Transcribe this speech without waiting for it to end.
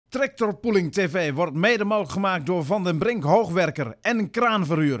TractorpullingTV wordt mede mogelijk gemaakt door Van den Brink Hoogwerker en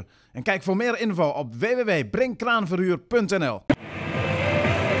Kraanverhuur. En kijk voor meer info op www.brinkkraanverhuur.nl.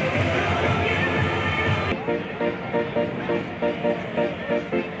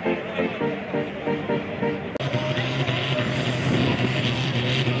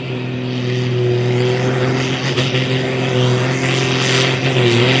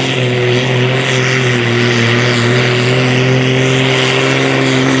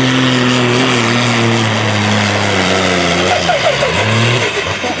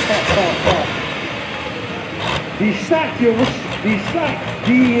 Die start, jongens, die start,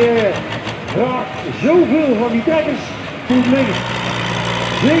 die raakt zoveel van die trekkers goed mee.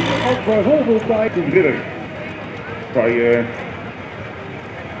 Zeker ook bijvoorbeeld bij de ridder. Bij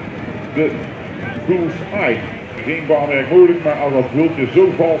de Bullseye. Geen baan erg moeilijk, maar als dat wieltje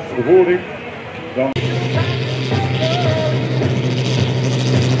zo vals voor ligt, dan...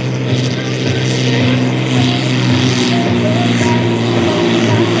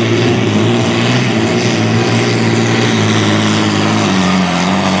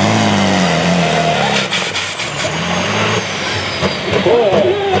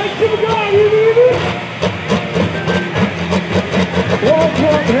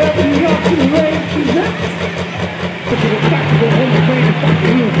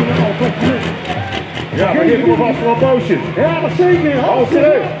 Ja, maar geef hem alvast voor een poosje. Ja, dat zeker.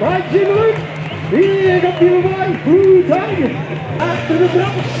 Halsteren. Hij zit erin. Hier gaat hij erbij. Goed hangen. Achter de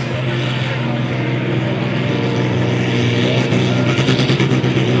trappers.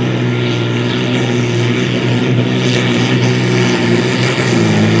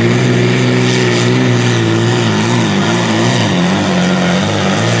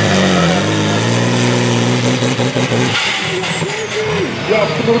 Ja,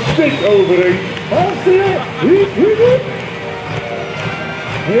 er wordt dik overheen. Halsteren. Hup.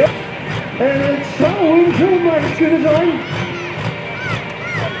 Ja. En het zou hem zomaar eens kunnen zijn.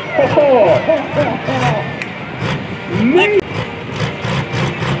 Nee.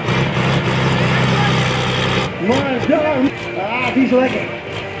 Maar daar. Ah, die is lekker.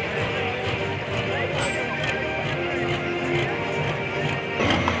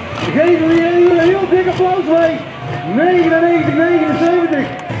 Geef hem hier een heel dik applaus mee. 99, 79.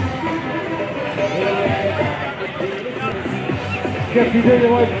 Ik heb het idee dat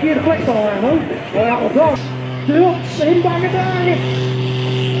wij de verkeerde plek staan aan, hoor. Maar ja, wat dan? Trots in bange dagen.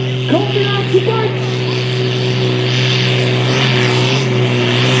 Combinatie bikes.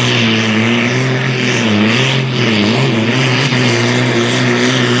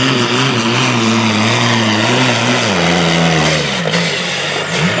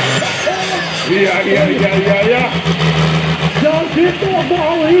 Ja. Zou dit toch de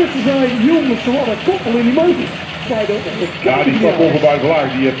allereerste zijn? Jongens, wat een koppel in die motor. Ja, die staat boven bij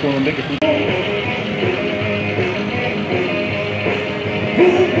Vlaag, die heeft gewoon een dikke voet.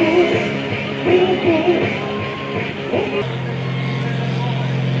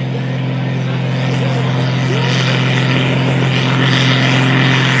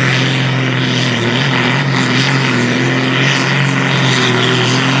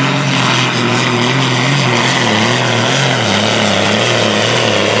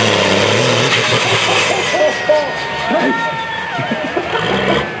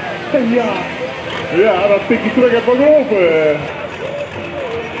 Ja, dat tikje terug heeft wel geholpen.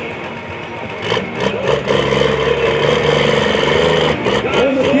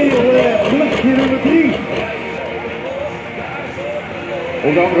 Nummer 3.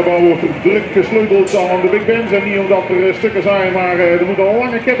 Onder andere bal wordt druk gesleuteld aan de big bands en niet omdat er stukken zijn, maar er moet een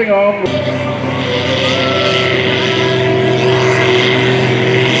lange ketting aan.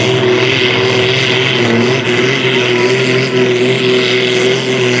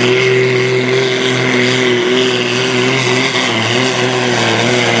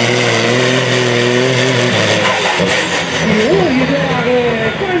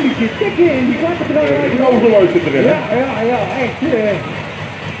 En die klappentrui Die overluid zit erin, hè? Ja, echt.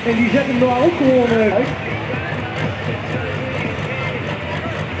 En die zet hem daar ook gewoon uit.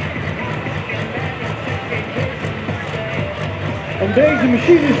 En deze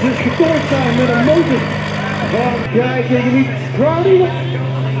machines dus getooid zijn met een motor van, ja, ik weet niet, Crowley.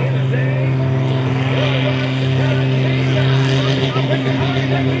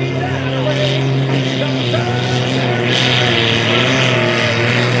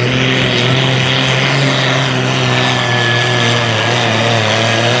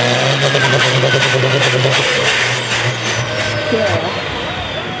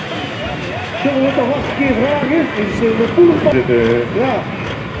 Zullen we toch wat een keer vragen? Is de poelenpak. Ja.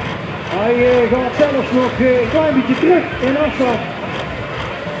 Hij gaat zelfs nog een klein beetje terug in afstand.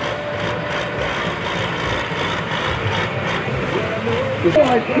 De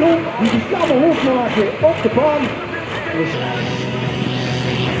snelheid grond die kan hem losmaken op de baan.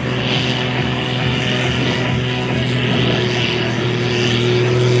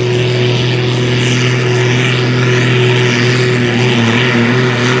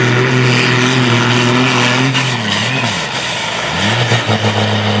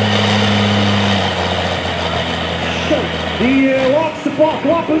 Die laatste paar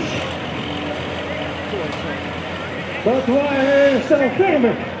klappers, dat waren snel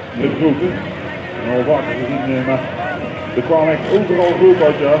fermen. De groepen, al vaker gezien, maar er kwam echt overal groep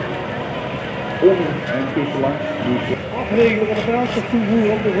uit, ja. Onder en tussenlangs. Dus, Afregelen van de brandstof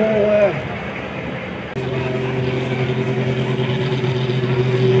toevoegen op de wel.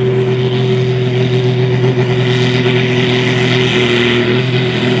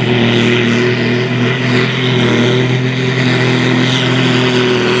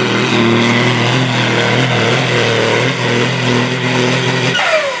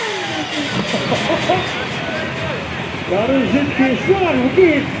 Ja, dan zit geen zwaar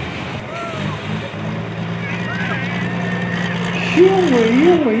verkeerd.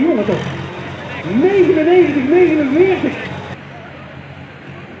 Jongen toch. 99, 49.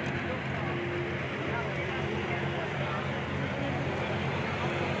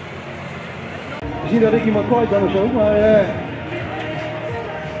 Zie dat ik iemand kwijt ben of zo, maar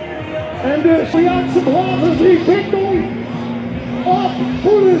en de Spartaanse blazers die pikt op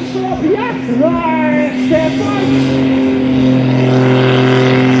goede Spartaans naar Stefan.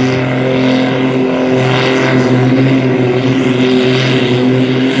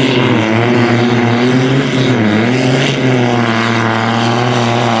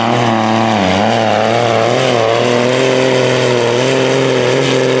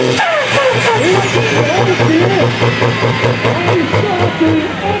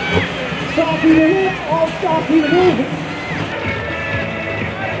 Staat hij erop of staat hij erover?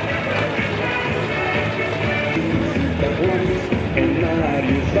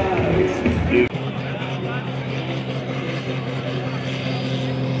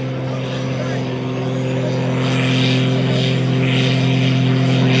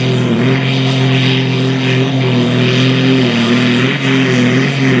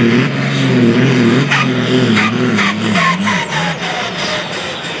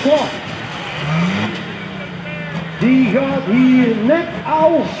 Die gaat hier net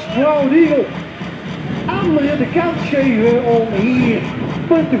als vrouw Diegel anderen de kans geven om hier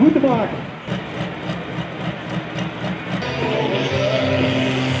punten goed te maken.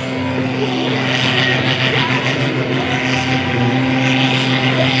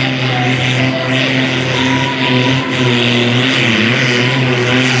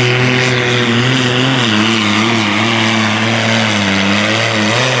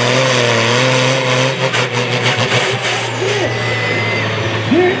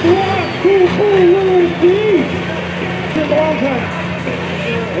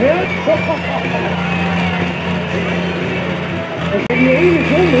 En die ene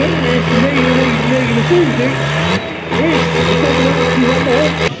zonde is de 99, is de combinatie van de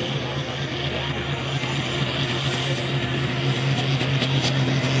hond.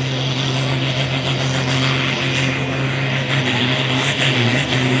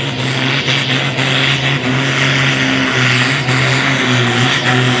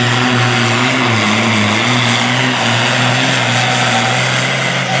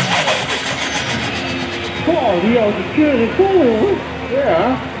 Die auto keurig vol, hoor.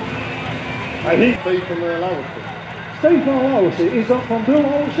 ja. Hij heet Stefan Lauwersen. Stefan Lauwersen, is dat van Bill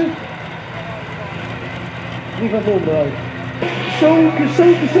Lauwersen? Niet van Donderhuis. Zoeken.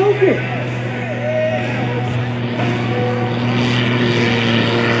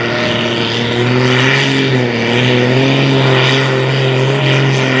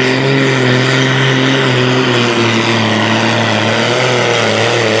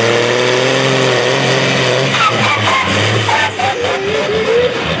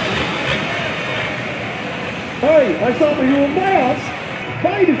 Hij staat er gewoon bij ons.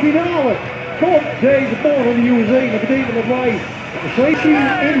 Bij de finale van deze bal van de USA. Dat betekent dat wij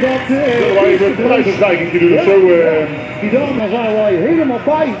in dat zullen wij even een prijsuitreiking doen of zo? Die dan zijn wij helemaal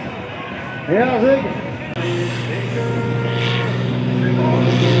bij. Ja, zeker.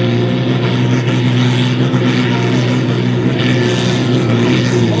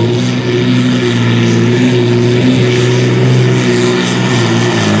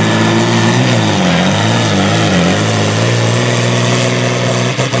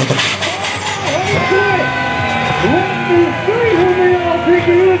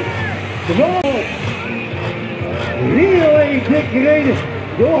 Heel erg dik gereden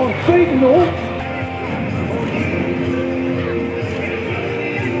door een spetende hond.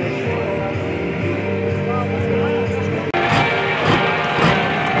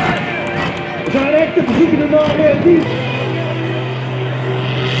 naar die.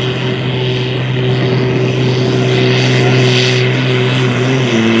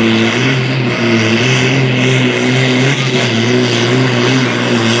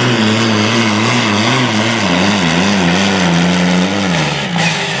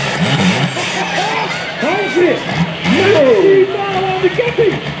 De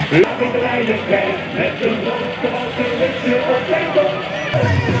ketting! De leider met een rondje op zijn kop.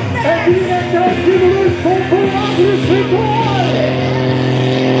 En direct uit de rust komt voor Agnes Victoire.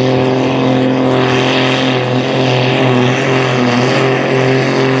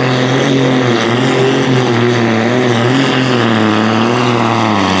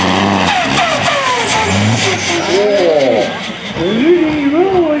 Rudy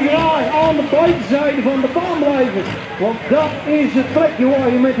wil graag aan de buitenzijde van de baan blijven, want dat is het plekje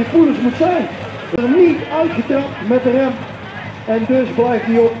waar je met die poeders moet zijn. Er niet uitgetrapt met de rem en dus blijft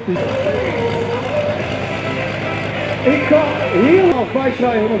hij op. Ik ga heel af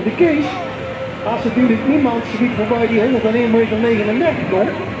bijschrijven op de Kees. Als natuurlijk niemand schiet voorbij die 101,39 meter komt.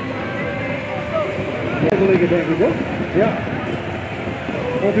 Even liggen denk ik hoor. Ja.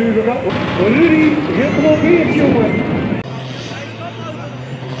 Natuurlijk wel. Rudy geblokkeerd jongen.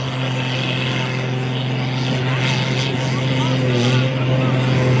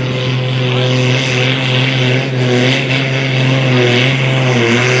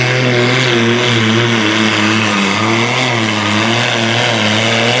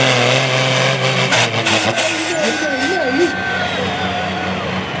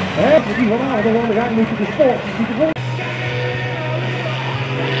 Die vanavond aan de gang moeten de sporters die te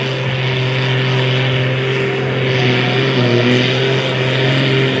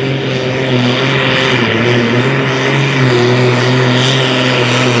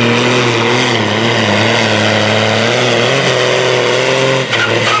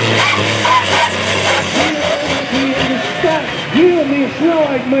heel meer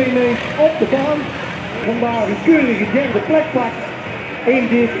snelheid meeneemt op de baan. Vandaag een keurige derde plek pakt in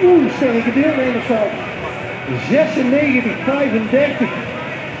dit onstellige deelnemersveld. 96-35.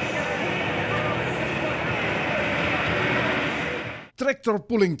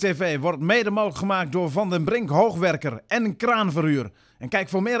 TractorpullingTV wordt mede mogelijk gemaakt door Van den Brink Hoogwerker en Kraanverhuur. En kijk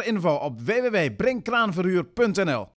voor meer info op www.brinkkraanverhuur.nl.